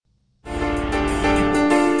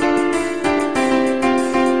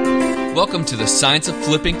Welcome to the Science of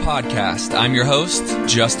Flipping podcast. I'm your host,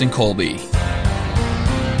 Justin Colby.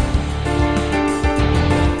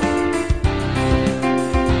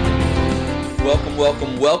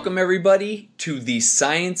 Welcome everybody to the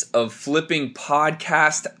Science of Flipping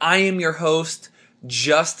podcast. I am your host,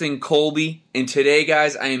 Justin Colby, and today,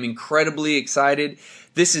 guys, I am incredibly excited.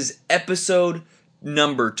 This is episode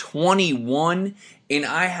number 21, and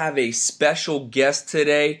I have a special guest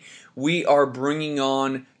today. We are bringing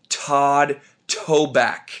on Todd,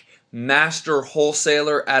 Toback, master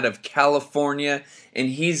wholesaler out of California, and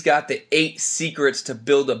he's got the 8 secrets to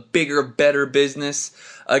build a bigger, better business.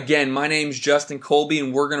 Again, my name's Justin Colby,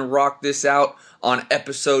 and we're going to rock this out on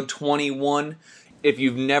episode 21. If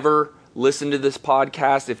you've never listened to this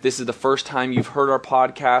podcast, if this is the first time you've heard our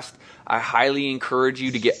podcast, I highly encourage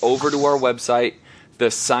you to get over to our website,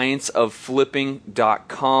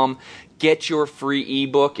 thescienceofflipping.com. Get your free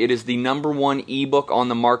ebook. It is the #1 ebook on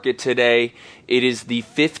the market today. It is the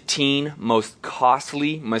 15 most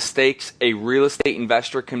costly mistakes a real estate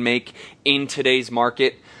investor can make in today's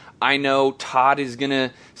market. I know Todd is going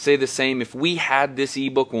to say the same. If we had this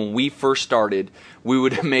ebook when we first started, we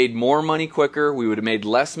would have made more money quicker. We would have made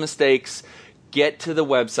less mistakes. Get to the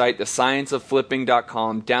website,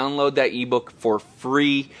 thescienceofflipping.com. Download that ebook for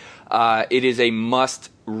free. It is a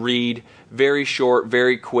must read. Very short,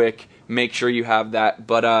 very quick. Make sure you have that.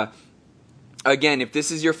 But again, if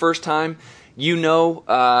this is your first time,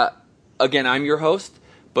 again, I'm your host.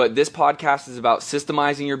 But this podcast is about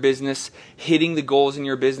systemizing your business, hitting the goals in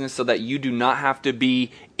your business so that you do not have to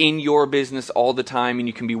be in your business all the time and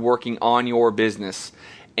you can be working on your business.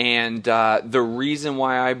 And the reason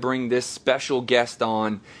why I bring this special guest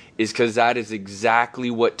on is because that is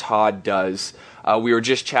exactly what Todd does. We were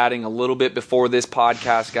just chatting a little bit before this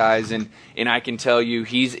podcast, guys, and I can tell you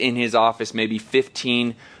he's in his office maybe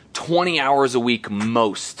 15, 20 hours a week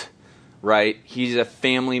most, right? He's a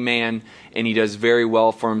family man, and he does very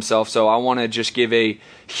well for himself. So I want to just give a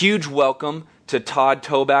huge welcome to Todd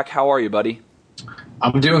Toback. How are you, buddy?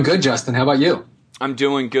 I'm doing good, Justin. How about you? I'm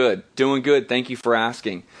doing good. Thank you for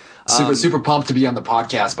asking. Super pumped to be on the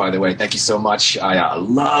podcast, by the way. Thank you so much. I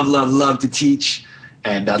love to teach,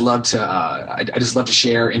 and I just love to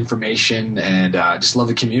share information, and just love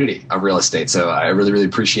the community of real estate. So I really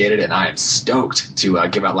appreciate it, and I am stoked to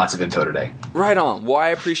give out lots of info today. Right on. Well, I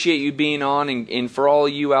appreciate you being on, and for all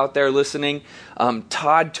of you out there listening,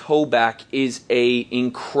 Todd Toback is a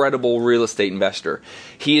incredible real estate investor.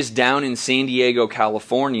 He is down in San Diego,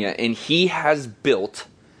 California, and he has built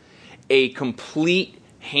a complete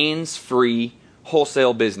hands-free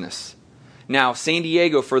wholesale business. Now, San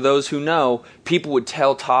Diego, for those who know, people would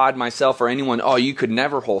tell Todd, myself, or anyone, oh, you could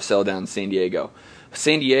never wholesale down in San Diego.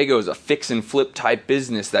 San Diego is a fix and flip type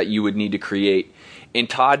business that you would need to create. And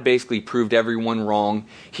Todd basically proved everyone wrong.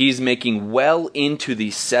 He's making well into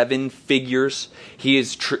the 7 figures. He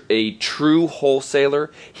is a true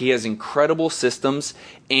wholesaler. He has incredible systems,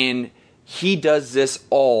 and he does this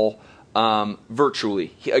all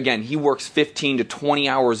virtually. He works 15 to 20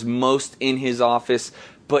 hours most in his office,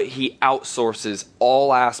 but he outsources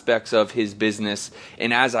all aspects of his business.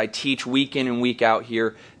 And as I teach week in and week out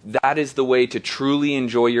here, that is the way to truly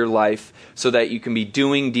enjoy your life so that you can be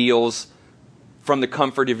doing deals from the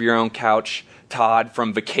comfort of your own couch. Todd,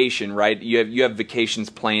 from vacation, right? You have vacations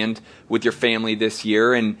planned with your family this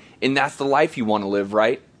year, and that's the life you want to live,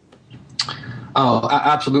 right? Oh,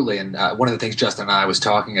 absolutely. And one of the things Justin and I was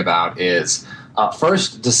talking about is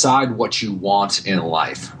first decide what you want in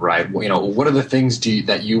life, right? What are the things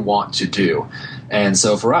that you want to do? And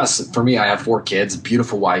so for me, I have 4 kids,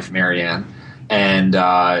 beautiful wife, Marianne, and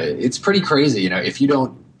it's pretty crazy. If you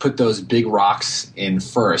don't put those big rocks in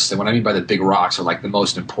first, and what I mean by the big rocks are like the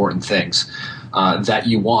most important things that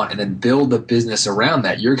you want, and then build a business around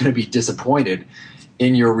that, you're going to be disappointed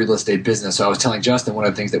in your real estate business. So I was telling Justin, one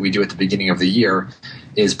of the things that we do at the beginning of the year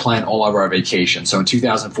is plan all of our vacations. So in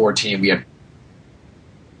 2014,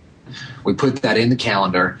 we put that in the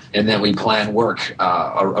calendar, and then we plan work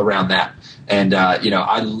around that. And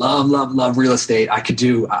I love real estate. I could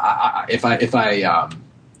do if I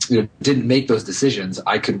didn't make those decisions,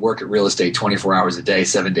 I could work at real estate 24 hours a day,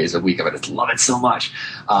 7 days a week. I would love it so much.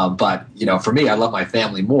 But for me, I love my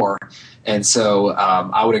family more. And so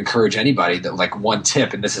I would encourage anybody that, like, one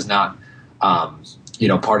tip, and this is not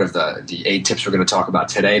part of the 8 tips we're going to talk about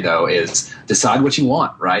today, though, is decide what you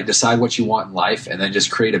want, right? Decide what you want in life, and then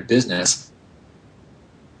just create a business,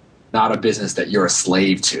 not a business that you're a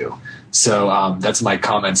slave to. So that's my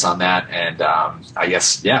comments on that, and I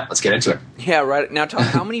guess, let's get into it. Yeah, right. Now, Tom,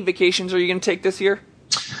 how many vacations are you going to take this year?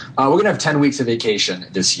 We're going to have 10 weeks of vacation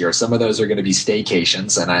this year. Some of those are going to be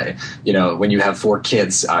staycations. And when you have 4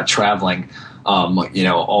 kids traveling,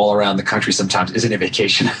 all around the country sometimes isn't a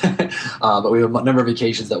vacation. But we have a number of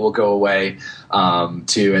vacations that will go away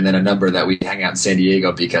to, and then a number that we hang out in San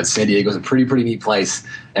Diego, because San Diego is a pretty neat place.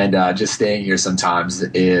 And just staying here sometimes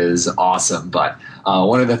is awesome. But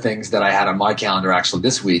one of the things that I had on my calendar actually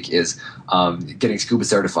this week is getting scuba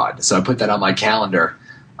certified. So I put that on my calendar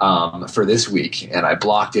for this week, and I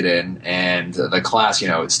blocked it in. And the class,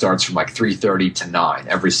 it starts from like 3:30 to 9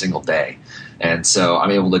 every single day. And so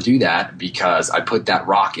I'm able to do that because I put that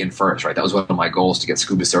rock in first, right? That was one of my goals, to get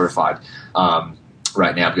scuba certified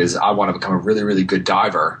right now, because I want to become a really, really good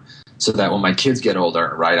diver, so that when my kids get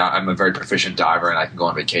older, right, I'm a very proficient diver and I can go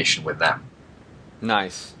on vacation with them.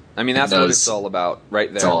 Nice. I mean, that's what it's all about right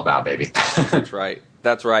there. It's all about, baby. That's right.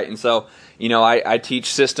 That's right. And so, I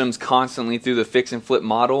teach systems constantly through the fix and flip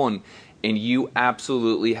model, and you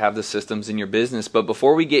absolutely have the systems in your business. But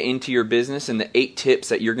before we get into your business and the 8 tips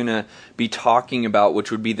that you're going to be talking about,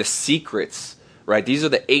 which would be the secrets, right? These are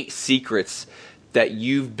the 8 secrets that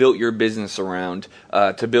you've built your business around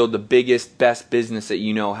to build the biggest, best business that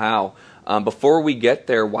you know how. Before we get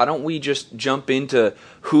there, why don't we just jump into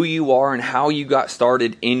who you are and how you got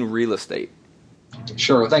started in real estate?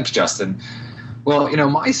 Sure. Thanks, Justin. Well,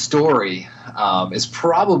 my story is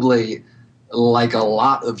probably like a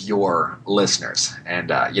lot of your listeners.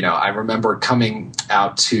 And, I remember coming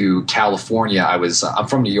out to California. I'm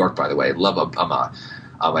from New York, by the way.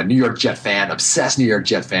 I'm a New York Jet fan, obsessed New York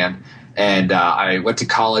Jet fan. And I went to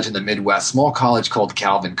college in the Midwest, small college called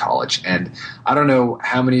Calvin College. And I don't know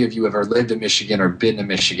how many of you have ever lived in Michigan or been to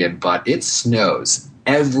Michigan, but it snows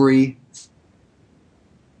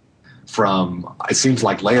from, it seems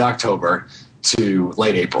like, late October to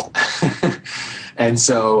late April. And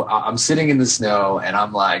so I'm sitting in the snow and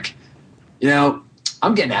I'm like, I'm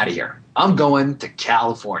getting out of here. I'm going to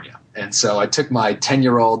California. And so I took my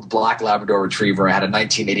 10-year-old black Labrador retriever. I had a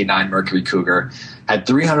 1989 Mercury Cougar, had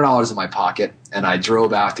 $300 in my pocket, and I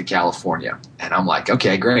drove out to California. And I'm like,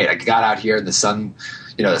 okay, great. I got out here and the sun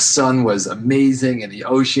was amazing, and the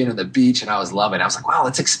ocean and the beach, and I was loving it. I was like, wow,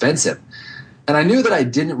 that's expensive. And I knew that I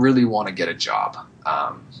didn't really want to get a job.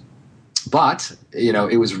 But,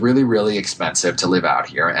 it was really, really expensive to live out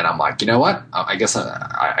here. And I'm like, you know what? I guess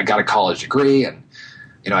I got a college degree, and,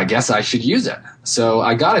 I guess I should use it. So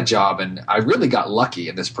I got a job, and I really got lucky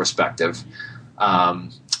in this perspective.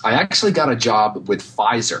 I actually got a job with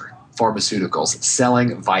Pfizer Pharmaceuticals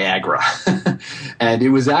selling Viagra. And it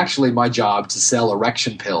was actually my job to sell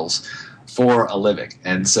erection pills for a living.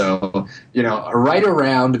 And so, right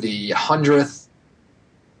around the 100th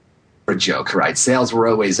joke, right? Sales were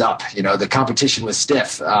always up. The competition was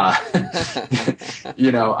stiff. I'm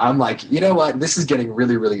like, what? This is getting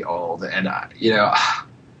really, really old. And, I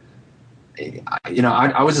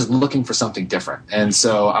was just looking for something different. And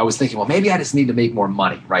so I was thinking, well, maybe I just need to make more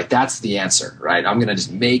money, right? That's the answer, right? I'm going to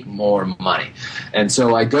just make more money. And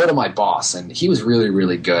so I go to my boss, and he was really,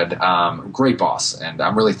 really good. Great boss. And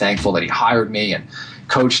I'm really thankful that he hired me and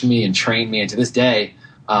coached me and trained me. And to this day,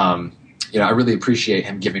 I really appreciate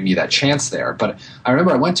him giving me that chance there. But I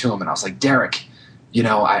remember I went to him and I was like, Derek,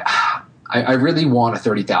 I really want a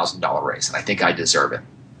 $30,000 raise, and I think I deserve it.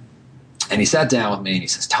 And he sat down with me and he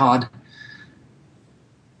says, Todd,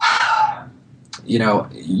 I'm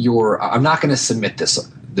not going to submit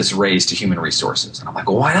this raise to human resources. And I'm like,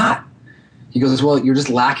 well, why not? He goes, well, you're just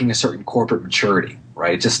lacking a certain corporate maturity,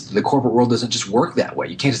 right? The corporate world doesn't just work that way.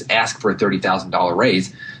 You can't just ask for a $30,000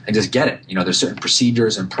 raise and just get it. There's certain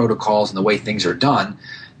procedures and protocols and the way things are done.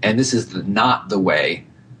 And this is not the way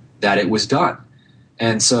that it was done.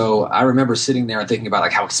 And so I remember sitting there and thinking about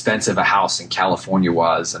like how expensive a house in California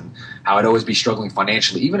was, and how I'd always be struggling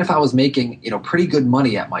financially. Even if I was making, pretty good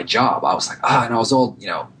money at my job, I was like, and I was all,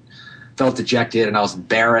 felt dejected, and I was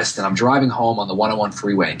embarrassed. And I'm driving home on the 101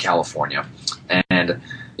 freeway in California, and,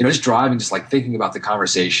 just driving, just like thinking about the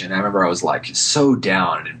conversation. And I remember I was like so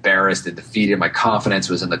down and embarrassed and defeated. My confidence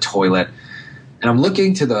was in the toilet. And I'm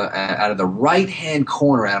looking to out of the right-hand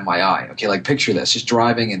corner out of my eye. Okay, like picture this, just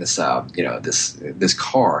driving in this, this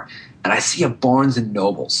car, and I see a Barnes and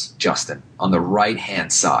Nobles, Justin, on the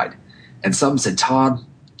right-hand side. And someone said, Todd,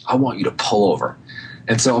 I want you to pull over.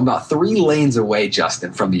 And so I'm about 3 lanes away,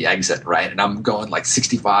 Justin, from the exit, right? And I'm going like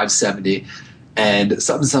 65, 70, and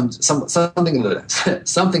something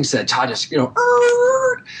said, Todd, just, and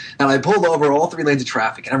I pulled over all 3 lanes of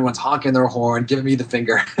traffic, and everyone's honking their horn, giving me the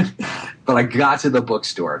finger. But I got to the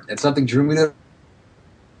bookstore, and something drew me to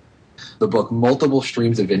the book Multiple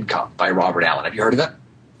Streams of Income by Robert Allen. Have you heard of it?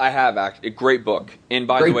 I have, actually. A great book. And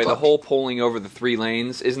by the way, the whole pulling over the 3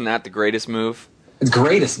 lanes, isn't that the greatest move? It's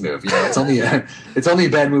greatest move. It's only a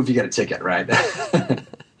bad move if you get a ticket, right?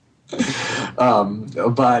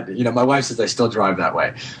 But my wife says I still drive that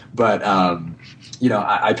way. But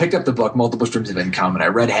I picked up the book, Multiple Streams of Income, and I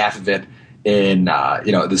read half of it in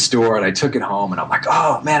the store, and I took it home, and I'm like,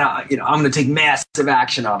 oh man, I'm going to take massive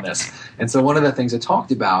action on this. And so one of the things I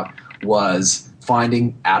talked about was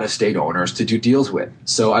finding out-of-state owners to do deals with.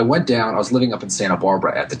 So I went down. I was living up in Santa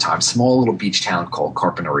Barbara at the time, small little beach town called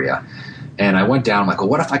Carpinteria. And I went down, I'm like, well,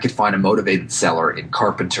 what if I could find a motivated seller in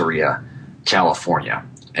Carpinteria, California?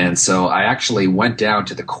 And so I actually went down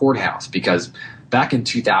to the courthouse, because back in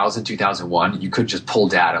 2000, 2001, you could just pull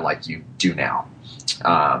data like you do now.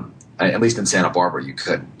 At least in Santa Barbara, you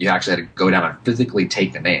couldn't. You actually had to go down and physically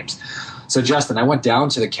take the names. So, Justin, I went down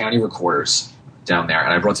to the county recorders down there,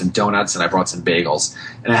 and I brought some donuts and I brought some bagels,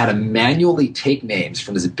 and I had to manually take names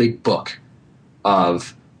from this big book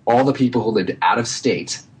of all the people who lived out of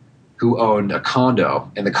state who owned a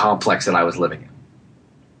condo in the complex that I was living in.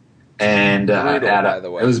 And by the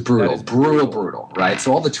way. It was brutal, right?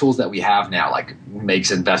 So all the tools that we have now, like, makes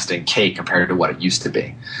investing cake compared to what it used to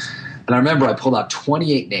be. And I remember I pulled out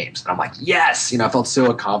 28 names, and I'm like, yes, I felt so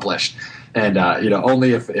accomplished. And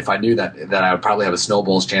only if I knew that I would probably have a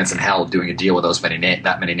snowball's chance in hell doing a deal with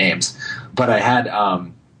that many names. But I had I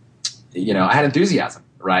had enthusiasm,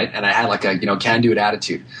 right? And I had like a can-do it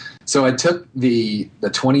attitude. So I took the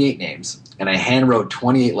 28 names, and I hand wrote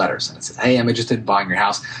 28 letters, and I said, hey, I'm interested in buying your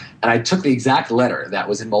house. And I took the exact letter that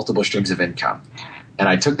was in Multiple Streams of Income, and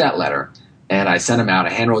I took that letter and I sent them out. I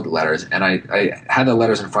hand wrote the letters, and I had the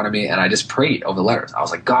letters in front of me, and I just prayed over the letters. I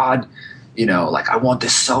was like, God, I want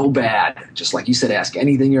this so bad. Just like you said, ask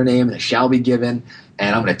anything in your name and it shall be given.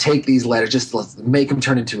 And I'm going to take these letters, just let's make them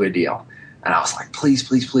turn into a deal. And I was like, please,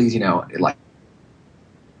 please, please, like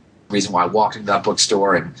reason why I walked into that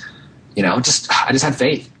bookstore, and, I just had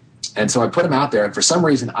faith. And so I put them out there, and for some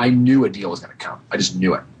reason I knew a deal was going to come. I just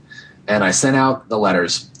knew it. And I sent out the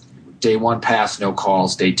letters. Day 1 passed, no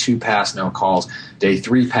calls. Day 2 passed, no calls. Day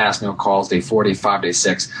 3 passed, no calls. Day 4, day 5, day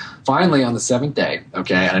 6. Finally, on the 7th day,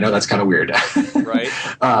 okay, and I know that's kind of weird. Right.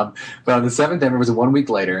 But on the 7th day, it was 1 week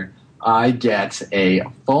later, I get a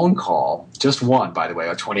phone call, just one, by the way,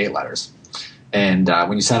 of 28 letters. And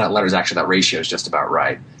when you send out letters, actually, that ratio is just about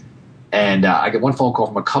right. And I get one phone call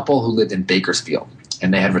from a couple who lived in Bakersfield,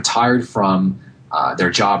 and they had retired from their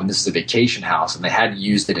job, and this is a vacation house, and they hadn't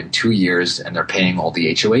used it in 2 years, and they're paying all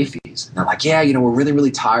the HOA fees. And they're like, yeah, we're really,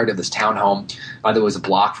 really tired of this townhome. By the way, it was a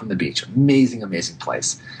block from the beach. Amazing, amazing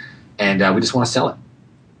place. And we just want to sell it.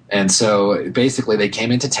 And so basically they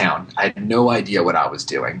came into town. I had no idea what I was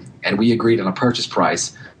doing, and we agreed on a purchase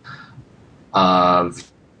price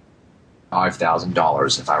of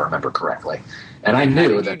 $5,000, if I remember correctly. And I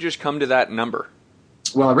knew How did you just come to that number?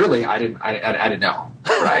 Well, really, I didn't know,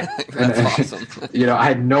 right? That's awesome. I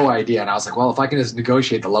had no idea, and I was like, well, if I can just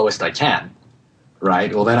negotiate the lowest I can,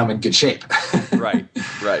 right? Well, then I'm in good shape. Right.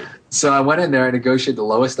 So I went in there and negotiated the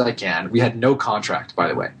lowest I can. We had no contract, by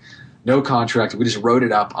the way, no contract. We just wrote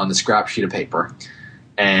it up on the scrap sheet of paper,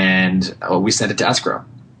 and we sent it to escrow,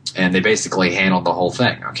 and they basically handled the whole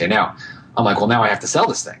thing. Okay, now I'm like, well, now I have to sell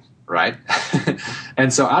this thing. Right.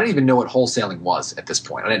 And so I didn't even know what wholesaling was at this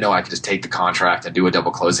point. I didn't know I could just take the contract and do a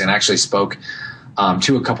double closing. And I actually spoke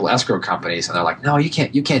to a couple of escrow companies, and they're like, no, you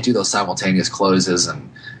can't do those simultaneous closes and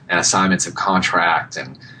assignments of contract,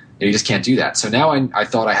 and you just can't do that. So now I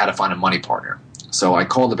thought I had to find a money partner. So I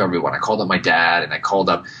called up everyone. I called up my dad, and I called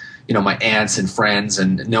up, my aunts and friends,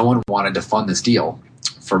 and no one wanted to fund this deal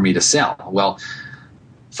for me to sell. Well,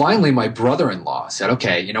 finally, my brother-in-law said,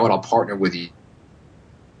 okay, you know what, I'll partner with you.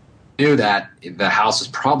 Knew that the house was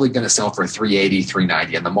probably going to sell for $380,000,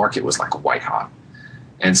 $390,000, and the market was like white hot.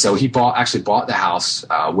 And so he bought the house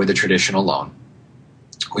with a traditional loan.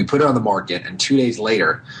 We put it on the market, and 2 days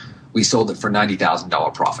later, we sold it for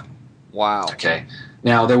 $90,000 profit. Wow. Okay.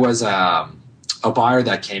 Now there was a buyer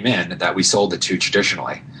that came in that we sold it to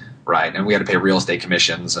traditionally, right? And we had to pay real estate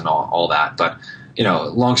commissions and all that. But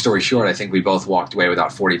long story short, I think we both walked away with about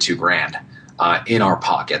 $42,000 in our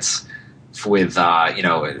pockets. With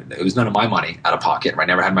it was none of my money out of pocket. Right? I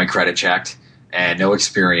never had my credit checked, and no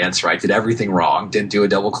experience. Right? Did everything wrong. Didn't do a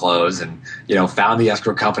double close, and found the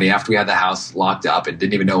escrow company after we had the house locked up and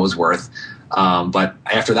didn't even know it was worth. But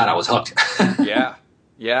after that, I was hooked.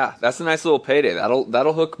 Yeah, that's a nice little payday.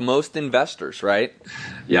 That'll hook most investors, right?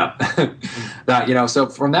 Yeah. So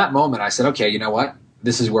from that moment, I said, okay, you know what?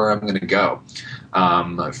 This is where I'm going to go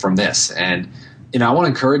from this. And I want to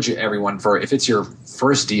encourage everyone if it's your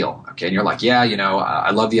first deal, okay, and you're like, yeah,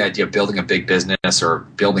 I love the idea of building a big business or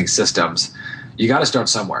building systems. You got to start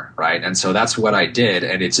somewhere, right? And so that's what I did,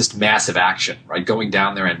 and it's just massive action, right? Going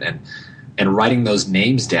down there and and writing those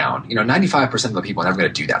names down. 95% of the people are never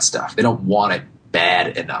going to do that stuff. They don't want it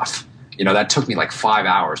bad enough. That took me like 5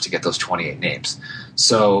 hours to get those 28 names.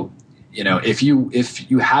 So, if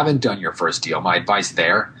you haven't done your first deal, my advice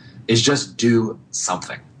there is just do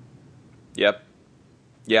something. Yep.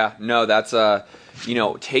 Yeah, no, that's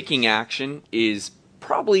taking action is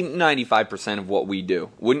probably 95% of what we do.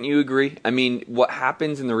 Wouldn't you agree? I mean, what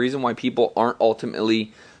happens and the reason why people aren't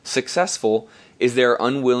ultimately successful is they're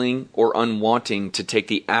unwilling or unwanting to take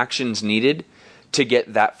the actions needed to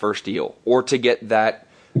get that first deal or to get that,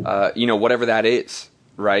 whatever that is,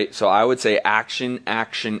 right? So I would say action,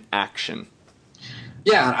 action, action.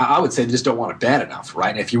 Yeah, I would say they just don't want it bad enough, right?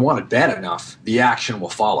 And if you want it bad enough, the action will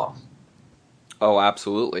follow. Oh,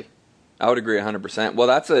 absolutely. I would agree 100%. Well,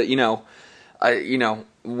 that's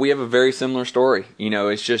we have a very similar story.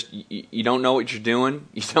 It's just you don't know what you're doing,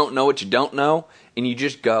 you don't know what you don't know, and you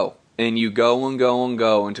just go. And you go and go and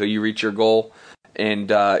go until you reach your goal.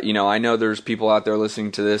 And, I know there's people out there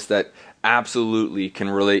listening to this that absolutely can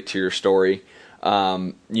relate to your story.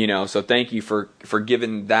 So thank you for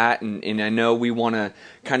giving that. And I know we want to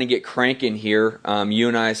kind of get cranking here. You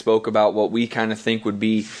and I spoke about what we kind of think would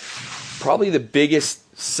be probably the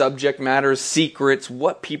biggest subject matters, secrets,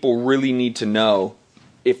 what people really need to know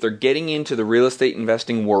if they're getting into the real estate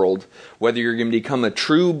investing world, whether you're going to become a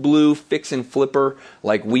true blue fix and flipper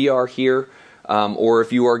like we are here, or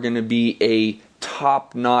if you are going to be a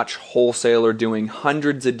top-notch wholesaler doing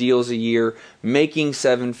hundreds of deals a year, making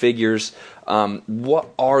 7 figures. What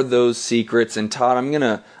are those secrets? And Todd, I'm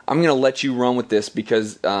gonna let you run with this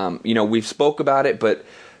because we've spoke about it, but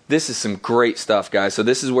this is some great stuff, guys. So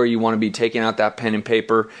this is where you want to be taking out that pen and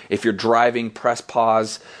paper. If you're driving, press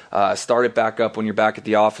pause, start it back up when you're back at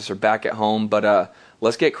the office or back at home. But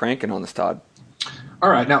let's get cranking on this, Todd. All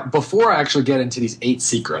right. Now, before I actually get into these 8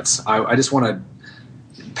 secrets, I just want to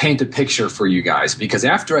paint a picture for you guys, because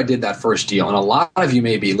after I did that first deal, and a lot of you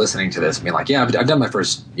may be listening to this and being like, yeah, I've done my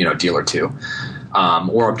first deal or two,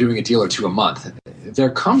 or I'm doing a deal or two a month. There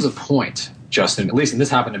comes a point, Justin, at least, and this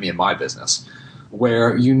happened to me in my business,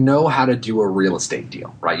 where you know how to do a real estate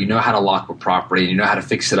deal, right? You know how to lock a property, you know how to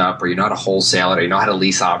fix it up, or you know how to wholesale it, or you know how to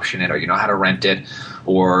lease option it, or you know how to rent it,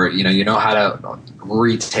 or you know how to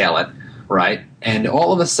retail it, right? And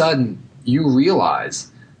all of a sudden you realize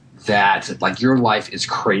that like your life is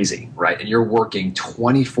crazy, right? And you're working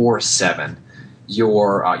 24/7.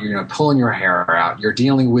 You're pulling your hair out. You're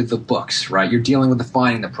dealing with the books, right? You're dealing with the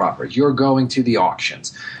finding the properties. You're going to the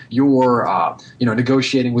auctions. You're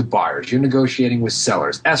negotiating with buyers. You're negotiating with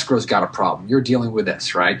sellers. Escrow's got a problem. You're dealing with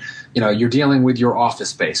this, right? You're dealing with your office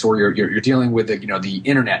space, or you're dealing with the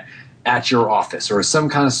internet at your office, or some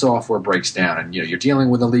kind of software breaks down, and you're dealing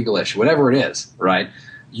with a legal issue, whatever it is, right?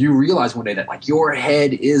 You realize one day that like your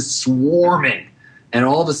head is swarming, and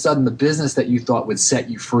all of a sudden the business that you thought would set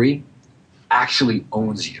you free actually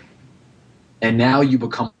owns you. And now you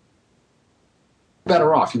become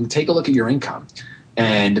better off. You take a look at your income,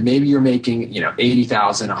 and maybe you're making,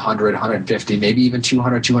 80,000, 100, 150, maybe even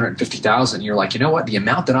 200, 250,000. You're like, you know what? The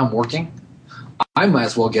amount that I'm working, I might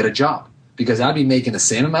as well get a job, because I'd be making the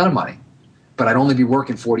same amount of money, but I'd only be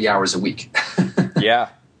working 40 hours a week. Yeah.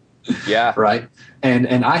 Yeah. Right.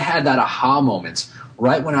 And I had that aha moment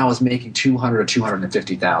right when I was making 200 or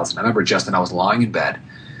 250,000. I remember, Justin, I was lying in bed,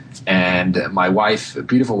 and my wife,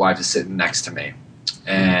 beautiful wife, is sitting next to me.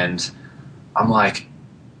 And I'm like,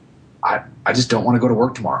 I just don't want to go to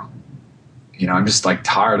work tomorrow. I'm just like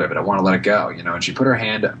tired of it. I want to let it go, and she put her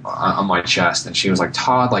hand on my chest, and she was like,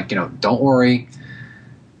 Todd, like, don't worry,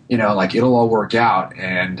 like it'll all work out.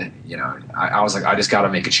 And, I was like, I just got to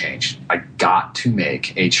make a change. I got to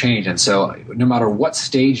make a change. And so no matter what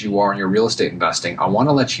stage you are in your real estate investing, I want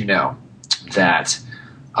to let you know that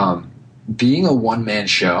being a one-man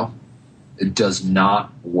show, it does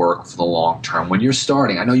not work for the long term. When you're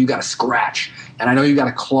starting, I know you got to scratch, and I know you got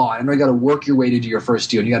to claw, and I know you got to work your way to do your first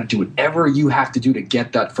deal, and you got to do whatever you have to do to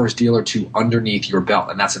get that first deal or two underneath your belt,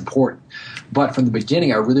 and that's important. But from the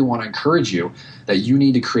beginning, I really want to encourage you that you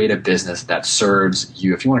need to create a business that serves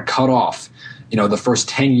you. If you want to cut off, the first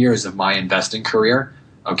 10 years of my investing career,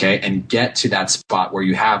 okay, and get to that spot where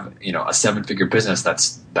you have, a 7-figure business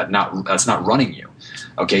that's not running you,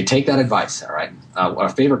 okay, take that advice, all right? A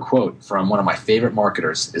favorite quote from one of my favorite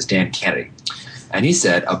marketers is Dan Kennedy, and he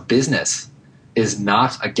said, "A business is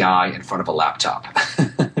not a guy in front of a laptop."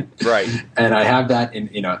 Right. And I have that in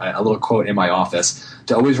a little quote in my office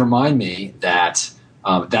to always remind me that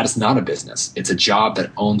that is not a business. It's a job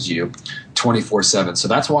that owns you 24/7. So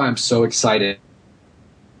that's why I'm so excited.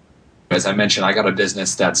 As I mentioned, I got a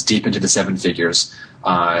business that's deep into the 7 figures.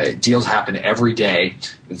 Deals happen every day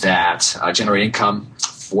that generate income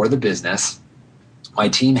for the business. My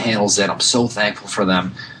team handles it. I'm so thankful for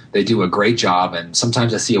them. They do a great job. And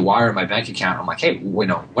sometimes I see a wire in my bank account. I'm like, hey,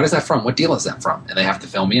 what is that from? What deal is that from? And they have to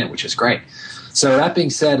fill me in, which is great. So that being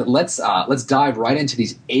said, let's dive right into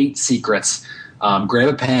these 8 secrets. Grab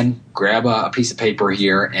a pen, grab a piece of paper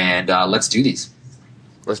here, and let's do these.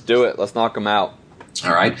 Let's do it. Let's knock them out.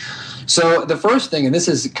 All right. So the first thing, and this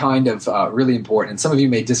is kind of really important, and some of you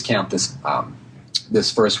may discount this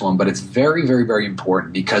this first one, but it's very, very, very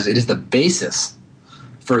important because it is the basis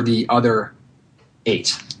for the other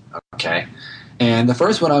 8. Okay. And the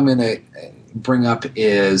first one I'm going to bring up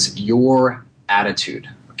is your attitude.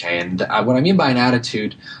 Okay. And what I mean by an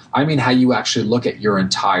attitude, I mean how you actually look at your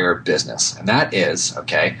entire business. And that is,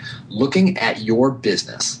 okay, looking at your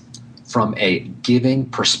business from a giving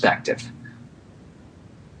perspective.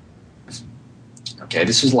 Okay,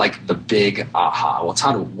 this is like the big aha. Well,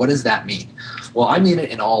 Todd, what does that mean? Well, I mean it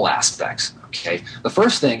in all aspects. Okay, the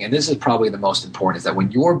first thing, and this is probably the most important, is that when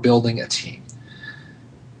you're building a team,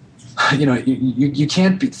 you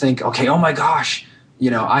can't think, okay, oh my gosh,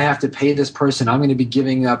 I have to pay this person. I'm going to be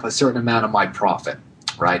giving up a certain amount of my profit,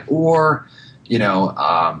 right? Or,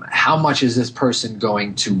 how much is this person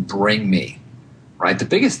going to bring me, right? The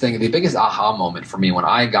biggest aha moment for me when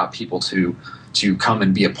I got people to come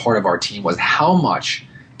and be a part of our team was, how much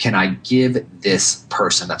can I give this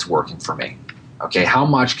person that's working for me? Okay, how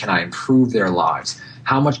much can I improve their lives?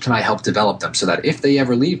 How much can I help develop them so that if they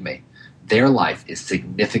ever leave me, their life is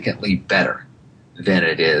significantly better than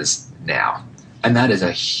it is now? And that is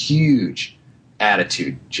a huge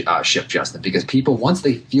attitude shift, Justin, because people, once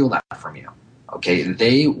they feel that from you, okay,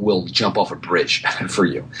 they will jump off a bridge for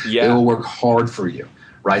you. Yeah. They will work hard for you,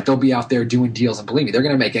 right? They'll be out there doing deals, and believe me, they're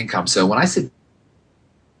going to make income. So when I sit,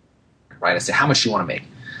 right, I say, how much do you want to make?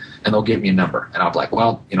 And they'll give me a number. And I'll be like,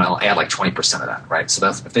 well, I'll add like 20% of that, right? So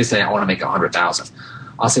that's, if they say, I want to make 100,000,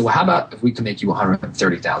 I'll say, well, how about if we can make you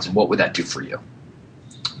 130,000? What would that do for you?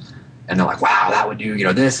 And they're like, wow, that would do,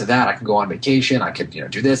 this or that. I can go on vacation. I could,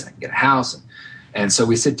 do this. I can get a house. And so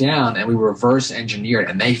we sit down and we reverse engineer it,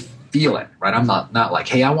 and they feel it, right? I'm not like,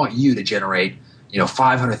 hey, I want you to generate,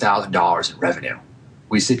 $500,000 in revenue.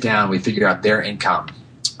 We sit down, we figure out their income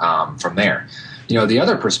from there. The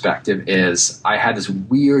other perspective is I had this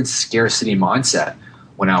weird scarcity mindset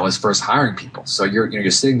when I was first hiring people. So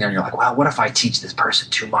you're sitting there and you're like, wow, what if I teach this person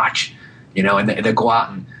too much? And they'll go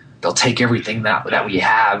out and they'll take everything that we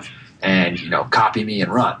have and, copy me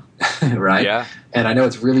and run, right? Yeah. And I know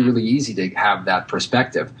it's really, really easy to have that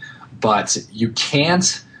perspective, but you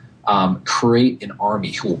can't create an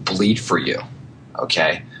army who will bleed for you,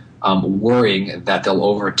 okay, worrying that they'll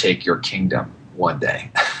overtake your kingdom one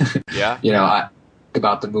day. Yeah. I think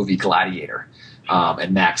about the movie Gladiator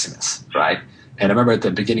and Maximus, right? And I remember at the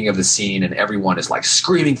beginning of the scene, and everyone is like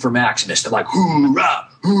screaming for Maximus. They're like, hoorah,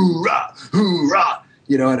 hoorah, hoorah.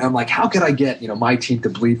 And I'm like, how could I get, my team to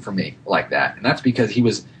bleed for me like that? And that's because he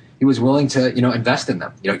was willing to, invest in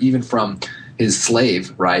them, even from his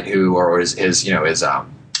slave, right, or his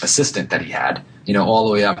assistant that he had, all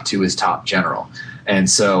the way up to his top general. And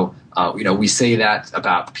so, we say that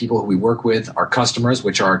about the people who we work with, our customers,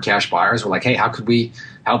 which are cash buyers. We're like, hey, how could we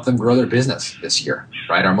help them grow their business this year,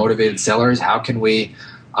 right? Our motivated sellers, how can we,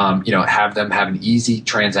 have them have an easy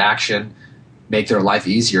transaction, make their life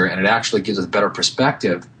easier, and it actually gives us a better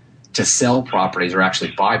perspective to sell properties or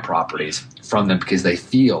actually buy properties from them because they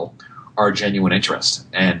feel our genuine interest.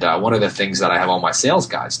 And one of the things that I have all my sales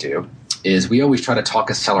guys do is we always try to talk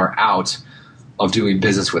a seller out of doing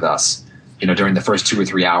business with us, during the first 2 or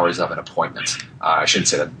 3 hours of an appointment. I shouldn't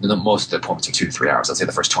say that most of the appointments are 2 to 3 hours. I'd say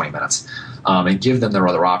the first 20 minutes, and give them their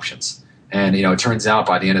other options. And, it turns out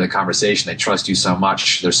by the end of the conversation, they trust you so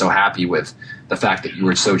much. They're so happy with the fact that you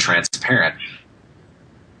were so transparent.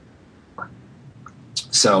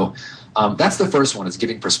 So that's the first one, is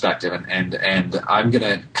giving perspective. And I'm going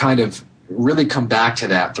to kind of really come back to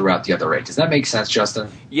that throughout the other 8. Does that make sense, Justin?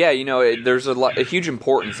 Yeah, there's a huge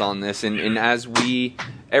importance on this. And as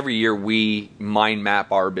every year we mind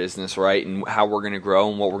map our business, right, and how we're going to grow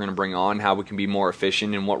and what we're going to bring on, how we can be more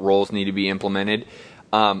efficient and what roles need to be implemented.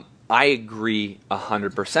 I agree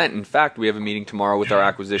 100%. In fact, we have a meeting tomorrow with our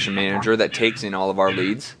acquisition manager that takes in all of our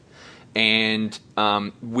leads. And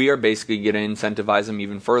we are basically going to incentivize him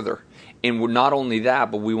even further. And not only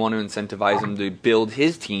that, but we want to incentivize him to build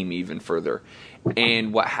his team even further.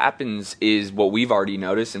 And what happens is what we've already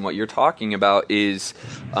noticed and what you're talking about is,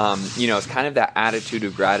 it's kind of that attitude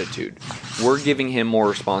of gratitude. We're giving him more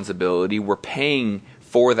responsibility. We're paying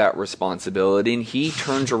for that responsibility. And he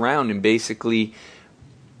turns around and basically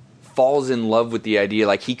falls in love with the idea,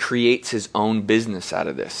 like he creates his own business out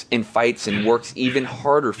of this and fights and works even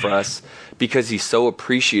harder for us because he's so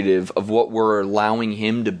appreciative of what we're allowing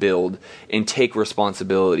him to build and take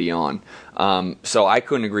responsibility on. So I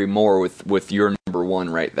couldn't agree more with your number one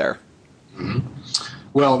right there. Mm-hmm.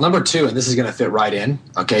 Well, number two, and this is going to fit right in,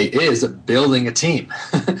 okay, is building a team.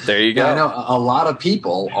 There you go. I know a lot of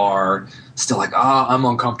people are still like, I'm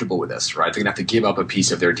uncomfortable with this, right? They're going to have to give up a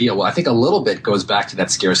piece of their deal. Well, I think a little bit goes back to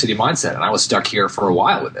that scarcity mindset, and I was stuck here for a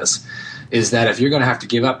while with this, is that if you're going to have to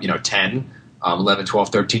give up, 10, 11,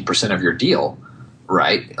 12, 13% of your deal,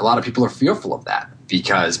 right, a lot of people are fearful of that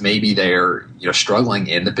because maybe they're struggling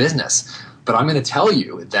in the business. But I'm going to tell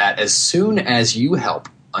you that as soon as you help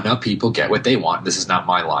enough people get what they want. This is not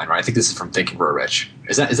my line, right? I think this is from Think and Grow Rich.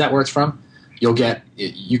 Is that where it's from? You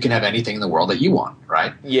can have anything in the world that you want,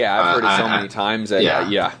 right? Yeah, I've heard it so many times. That,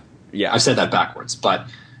 yeah. I've said that backwards, but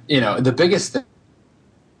the biggest thing,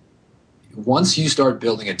 once you start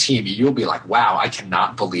building a team, you'll be like, wow, I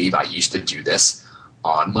cannot believe I used to do this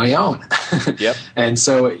on my own. Yep. And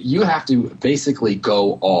so you have to basically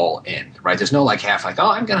go all in, right? There's no half,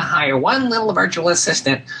 I'm going to hire one little virtual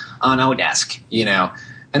assistant on Odesk,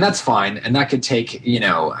 and that's fine. And that could take,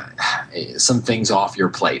 some things off your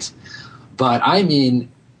plate. But I mean,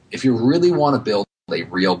 if you really want to build a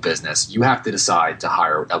real business, you have to decide to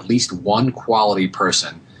hire at least one quality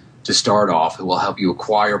person to start off who will help you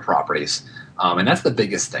acquire properties. And that's the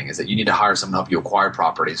biggest thing, is that you need to hire someone to help you acquire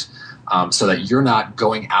properties so that you're not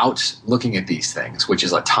going out looking at these things, which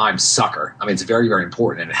is a time sucker. I mean, it's very, very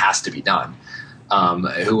important, and it has to be done.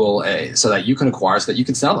 Who will so that you can acquire, so that you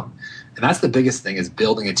can sell them. And that's the biggest thing, is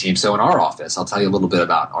building a team. So in our office, I'll tell you a little bit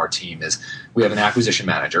about our team. Is we have an acquisition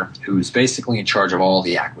manager who's basically in charge of all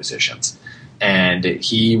the acquisitions. And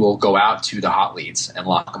he will go out to the hot leads and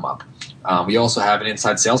lock them up. We also have an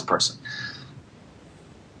inside salesperson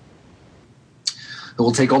who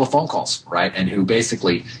will take all the phone calls, right, and who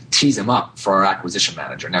basically tees them up for our acquisition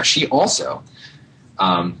manager. Now, she also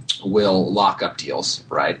will lock up deals,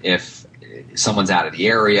 right, if someone's out of the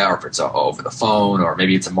area, or if it's over the phone, or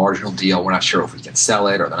maybe it's a marginal deal. We're not sure if we can sell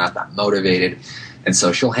it, or they're not that motivated. And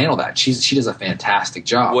so she'll handle that. She does a fantastic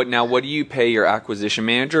job. What do you pay your acquisition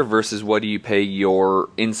manager versus what do you pay your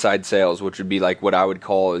inside sales, which would be like what I would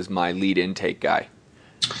call is my lead intake guy?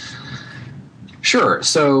 Sure.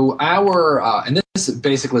 So and this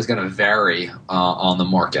basically is going to vary on the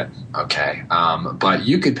market, okay? But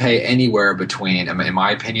you could pay anywhere between, in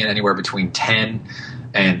my opinion, anywhere between 10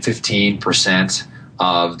 and 15%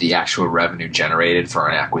 of the actual revenue generated for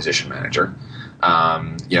an acquisition manager.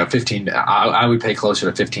 15. I would pay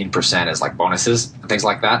closer to 15% as bonuses and things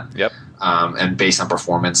like that. Yep. And based on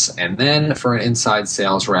performance, and then for an inside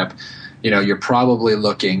sales rep, you're probably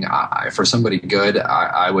looking for somebody good.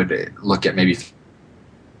 I would look at maybe,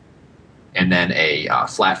 and then a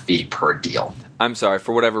flat fee per deal. I'm sorry,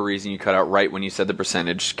 for whatever reason you cut out right when you said the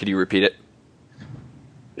percentage. Could you repeat it?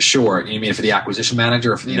 Sure. You mean for the acquisition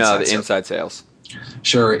manager or for the inside sales? Inside sales.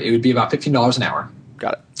 Sure. It would be about $15 an hour.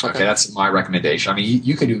 Got it. Okay, that's my recommendation. I mean,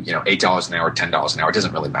 you could do $8 an hour, $10 an hour. It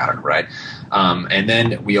doesn't really matter, right? And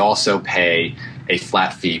then we also pay a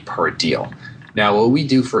flat fee per deal. Now, what we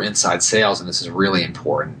do for inside sales, and this is really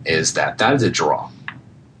important, is that is a draw.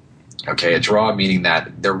 Okay, a draw meaning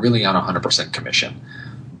that they're really on 100% commission,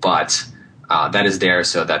 but that is there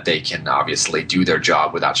so that they can obviously do their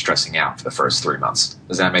job without stressing out for the first 3 months.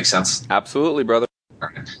 Does that make sense? Absolutely, brother. All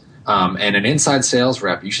right. And an inside sales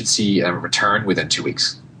rep, you should see a return within 2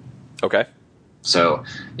 weeks. Okay. So,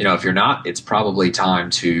 if you're not, it's probably time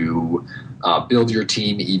to build your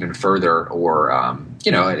team even further, or,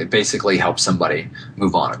 it basically helps somebody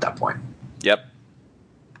move on at that point. Yep.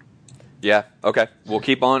 Yeah. Okay. We'll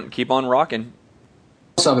keep on rocking.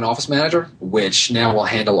 Also have an office manager, which now will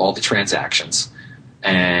handle all the transactions,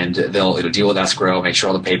 and it'll deal with escrow, make sure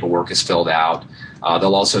all the paperwork is filled out.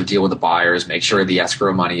 They'll also deal with the buyers, make sure the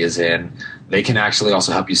escrow money is in. They can actually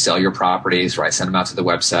also help you sell your properties, right? Send them out to the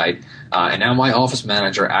website. And now my office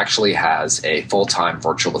manager actually has a full-time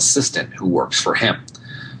virtual assistant who works for him.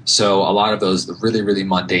 So a lot of those really, really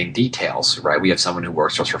mundane details, right? We have someone who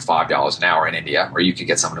works for us for $5 an hour in India, or you could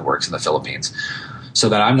get someone who works in the Philippines, so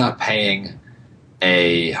that I'm not paying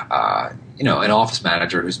an office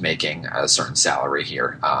manager who's making a certain salary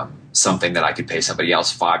here, something that I could pay somebody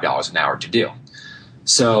else $5 an hour to do.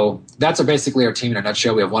 So that's basically our team in a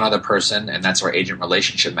nutshell. We have one other person, and that's our agent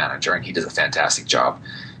relationship manager, and he does a fantastic job.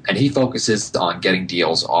 And he focuses on getting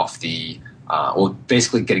deals off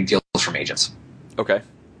basically getting deals from agents. Okay.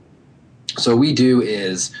 So what we do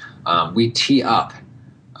is we tee up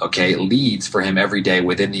okay, leads for him every day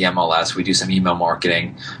within the MLS. We do some email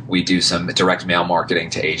marketing, we do some direct mail marketing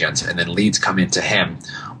to agents, and then leads come into him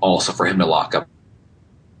also for him to lock up.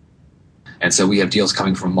 And so we have deals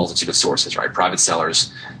coming from a multitude of sources, right? Private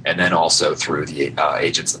sellers, and then also through the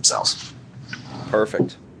agents themselves.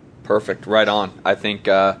 Perfect. Right on. I think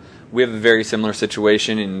we have a very similar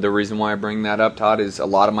situation, and the reason why I bring that up, Todd, is a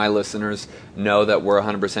lot of my listeners know that we're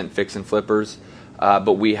 100% fix and flippers,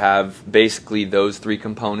 but we have basically those three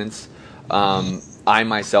components. I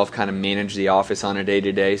myself kind of manage the office on a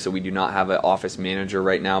day-to-day, so we do not have an office manager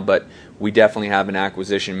right now, but we definitely have an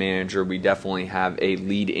acquisition manager. We definitely have a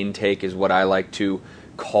lead intake is what I like to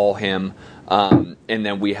call him. And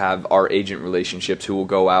then we have our agent relationships who will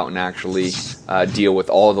go out and actually deal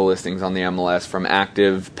with all the listings on the MLS from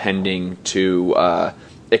active, pending to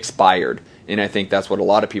expired. And I think that's what a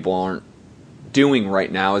lot of people aren't doing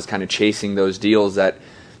right now is kind of chasing those deals that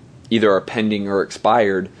either are pending or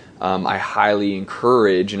expired. I highly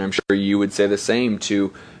encourage, and I'm sure you would say the same,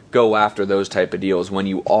 to go after those type of deals when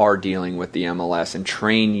you are dealing with the MLS and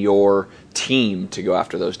train your team to go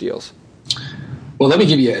after those deals. Well, let me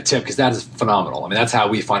give you a tip because that is phenomenal. I mean, that's how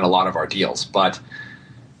we find a lot of our deals. But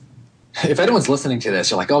if anyone's listening to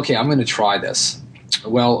this, you're like, okay, I'm going to try this.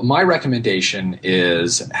 Well, my recommendation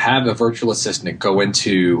is have a virtual assistant go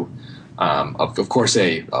into, of course,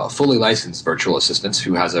 a fully licensed virtual assistant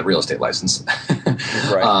who has a real estate license,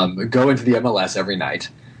 right. Go into the MLS every night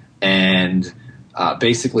and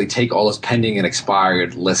basically take all those pending and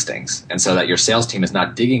expired listings, and so that your sales team is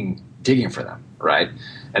not digging for them, right?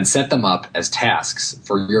 And set them up as tasks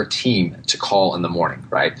for your team to call in the morning,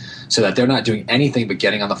 right? So that they're not doing anything but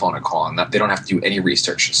getting on the phone and calling. That they don't have to do any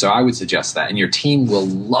research. So I would suggest that, and your team will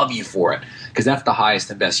love you for it because that's the highest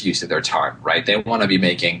and best use of their time, right? They want to be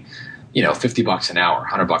making, $50 an hour,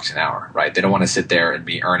 $100 an hour, right? They don't want to sit there and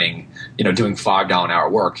be earning, doing $5 an hour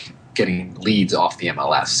work, getting leads off the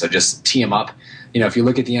MLS. So just tee them up. If you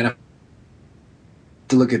look at the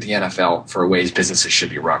NFL for ways businesses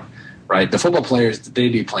should be run. Right, the football players, they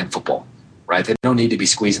need to be playing football, right? They don't need to be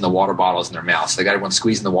squeezing the water bottles in their mouths. They got everyone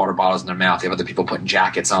squeezing the water bottles in their mouth. They have other people putting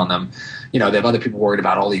jackets on them. They have other people worried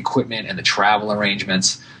about all the equipment and the travel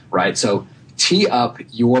arrangements, right? So tee up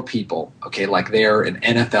your people, okay, like they're an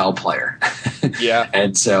NFL player. Yeah.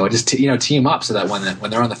 And so just tee them up so that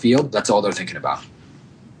when they're on the field, that's all they're thinking about.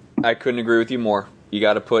 I couldn't agree with you more. You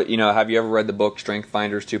got to put, have you ever read the book Strength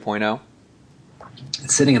Finders 2.0?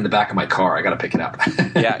 It's sitting in the back of my car. I got to pick it up.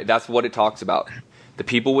 Yeah, that's what it talks about. The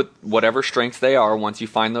people with whatever strengths they are, once you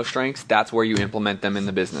find those strengths, that's where you implement them in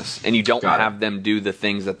the business. And you don't have them do the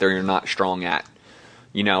things that they're not strong at.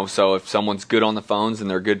 So if someone's good on the phones and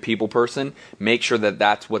they're a good people person, make sure that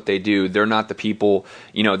that's what they do. They're not the people,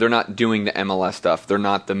 they're not doing the MLS stuff. They're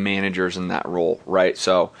not the managers in that role, right?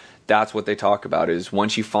 So that's what they talk about is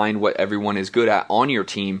once you find what everyone is good at on your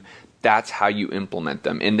team, that's how you implement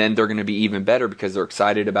them. And then they're going to be even better because they're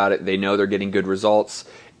excited about it. They know they're getting good results.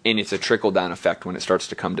 And it's a trickle-down effect when it starts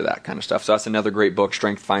to come to that kind of stuff. So that's another great book,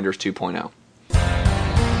 Strength Finders 2.0.